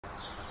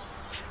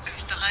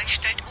Österreich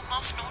stellt um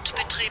auf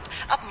Notbetrieb.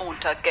 Ab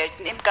Montag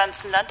gelten im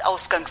ganzen Land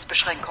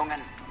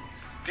Ausgangsbeschränkungen.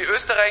 Die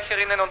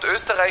Österreicherinnen und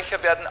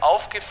Österreicher werden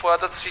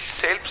aufgefordert, sich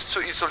selbst zu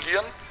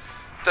isolieren.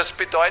 Das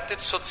bedeutet,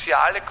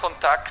 soziale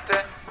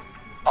Kontakte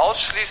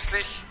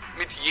ausschließlich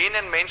mit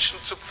jenen Menschen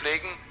zu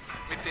pflegen,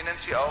 mit denen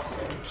sie auch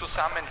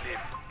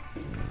zusammenleben.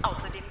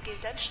 Außerdem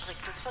gilt ein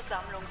striktes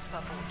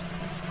Versammlungsverbot.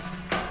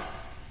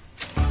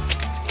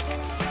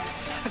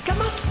 I got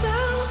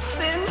myself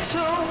into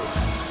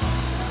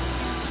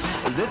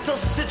a little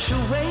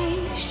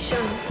situation,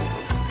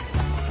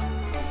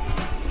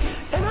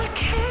 and I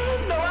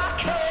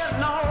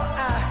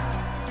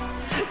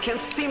can't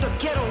seem to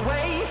get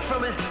away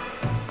from it.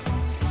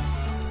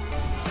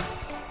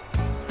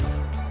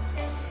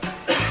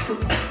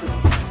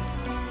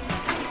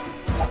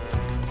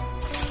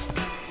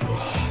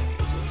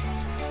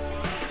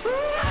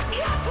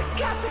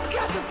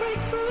 Got to break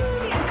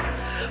free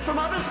from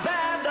all this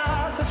bad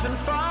luck that's been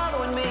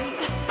following me,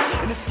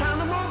 and it's time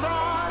to move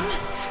on.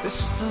 It's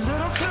just a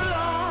little too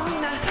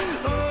long now.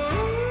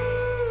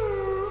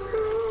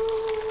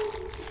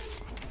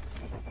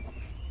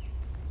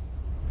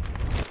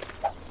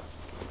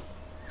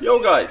 Yo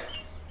guys,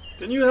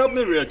 can you help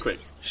me real quick?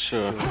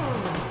 Sure.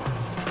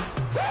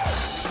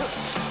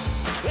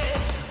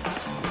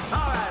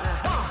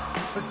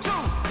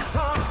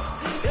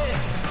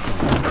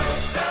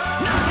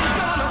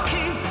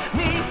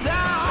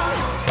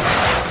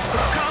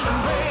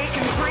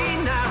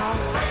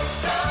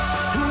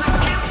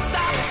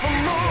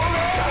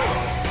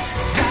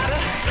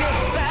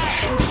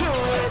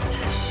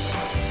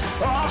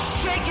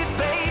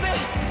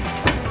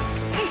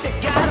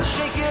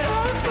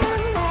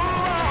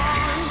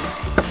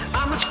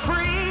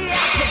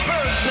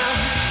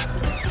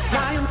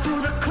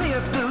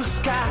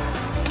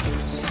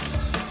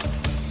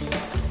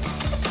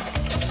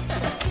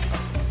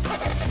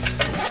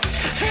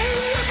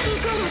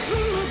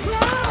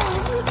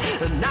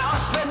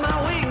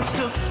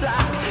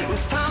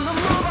 It's time to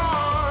move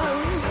on.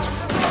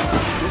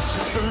 It's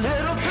just a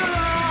little too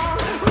long.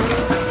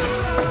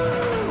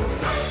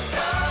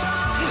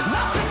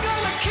 Nothing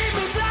gonna keep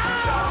me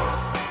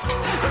down,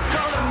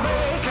 because I'm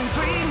breaking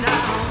free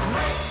now,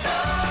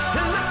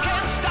 and I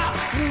can't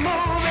stop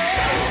moving.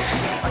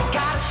 I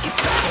gotta get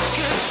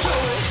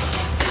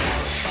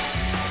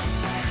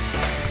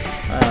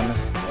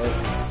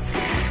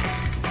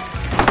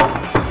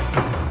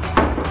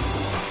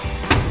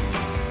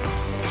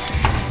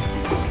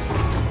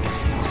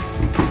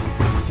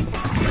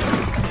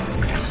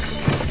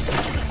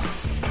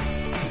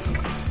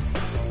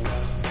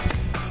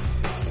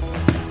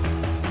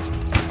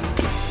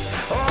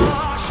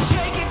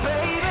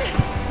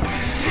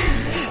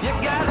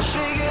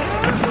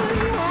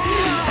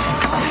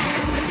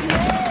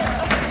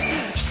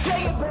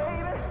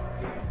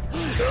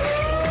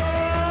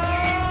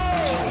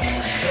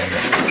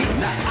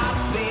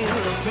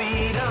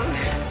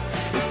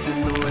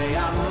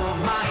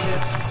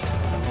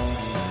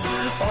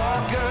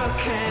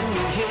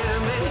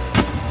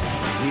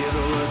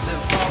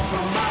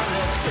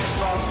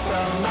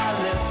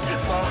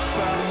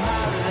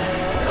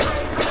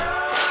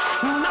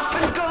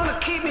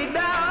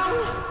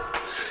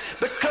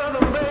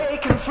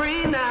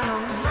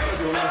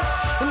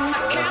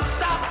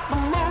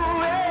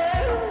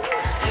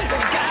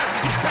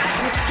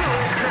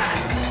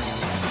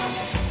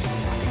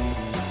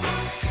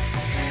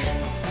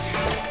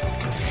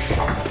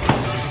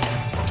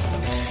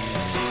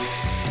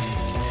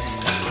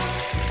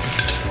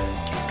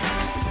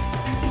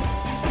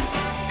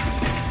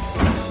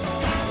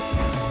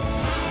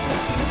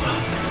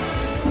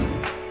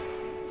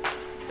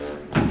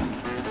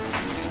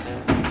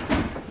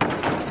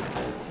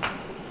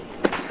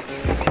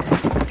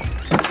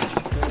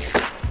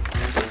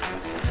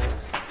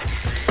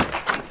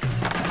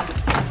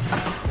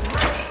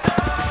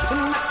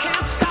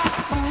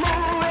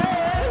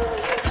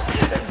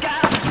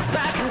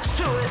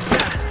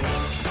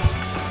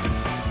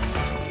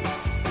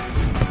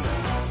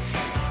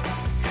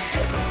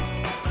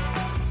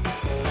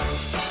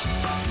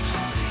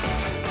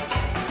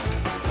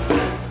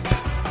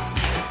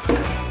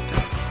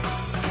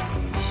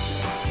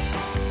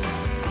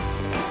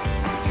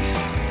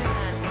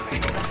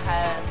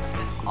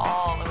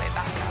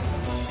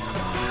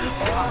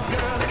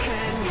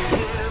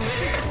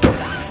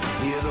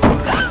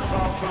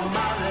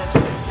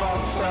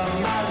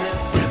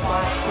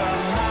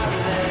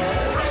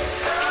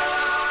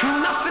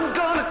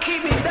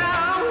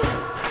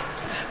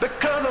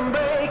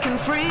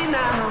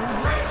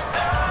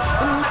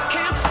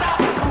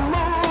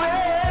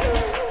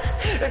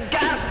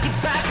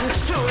back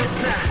into it.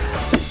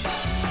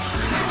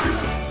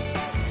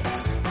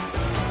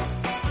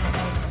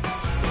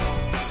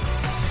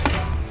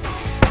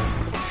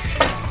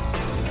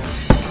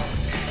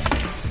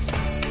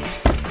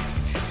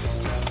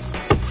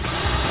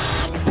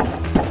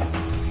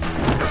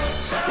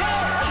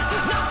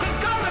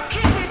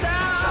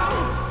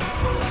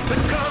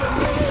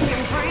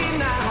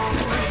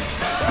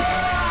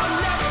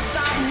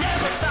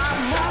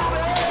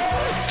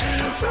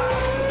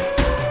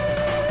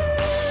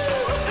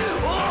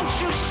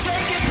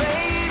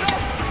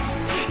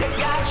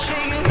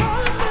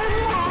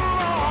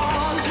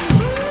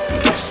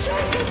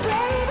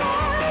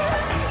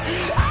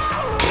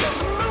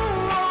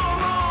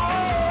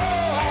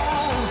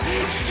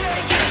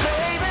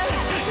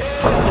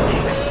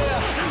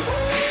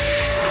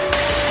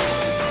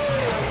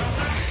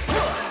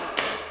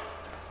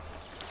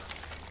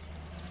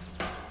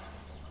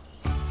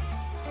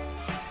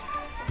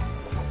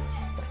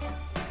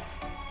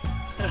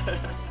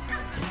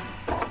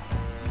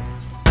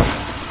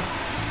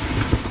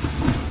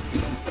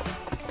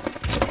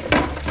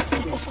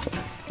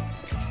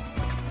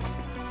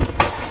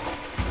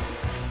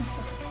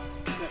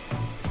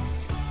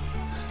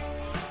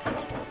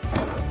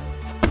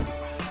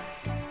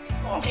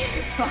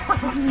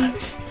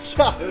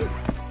 Schade.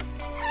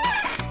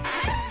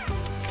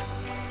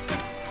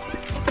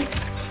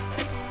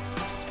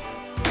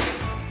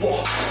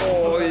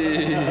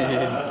 Oi.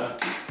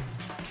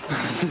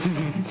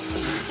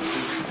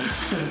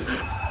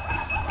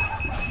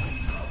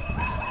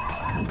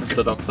 Das ist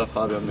der Dr.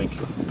 Fabio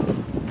Wibmer.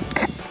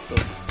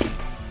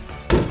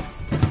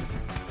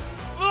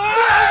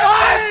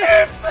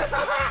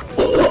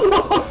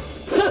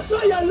 Das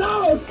war ja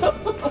laut!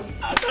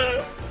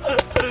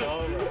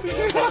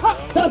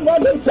 Das war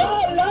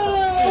total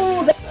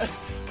laut!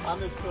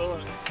 Alles toll.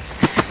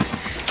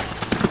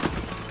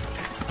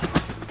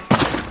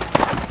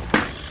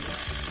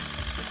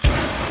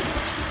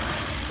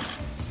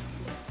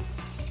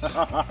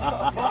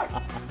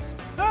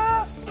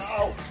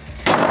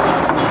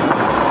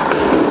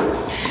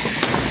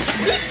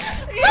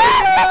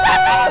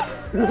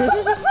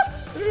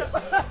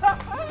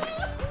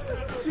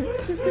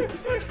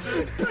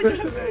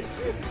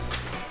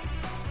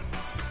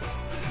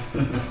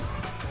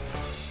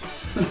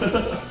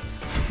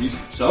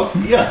 Schau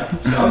Bier!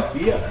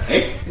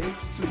 Echt?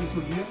 Zu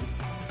isolieren,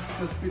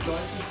 das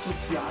bedeutet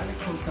soziale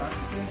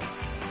Kontakte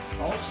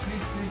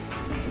ausschließlich.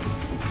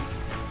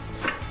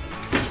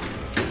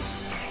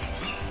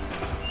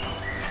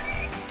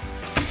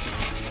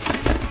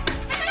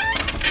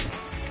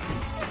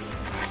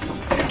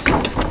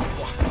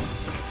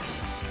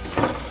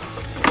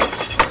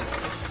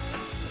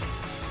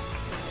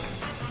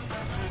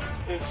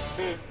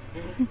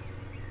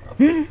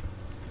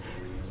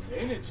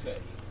 Nicht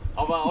schlecht.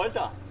 Aber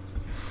Alter,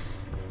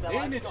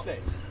 nicht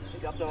schlecht. Ich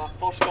glaube, der war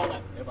fast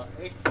gegangen. Er war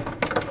echt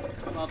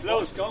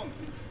close.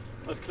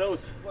 Was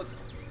close? Was?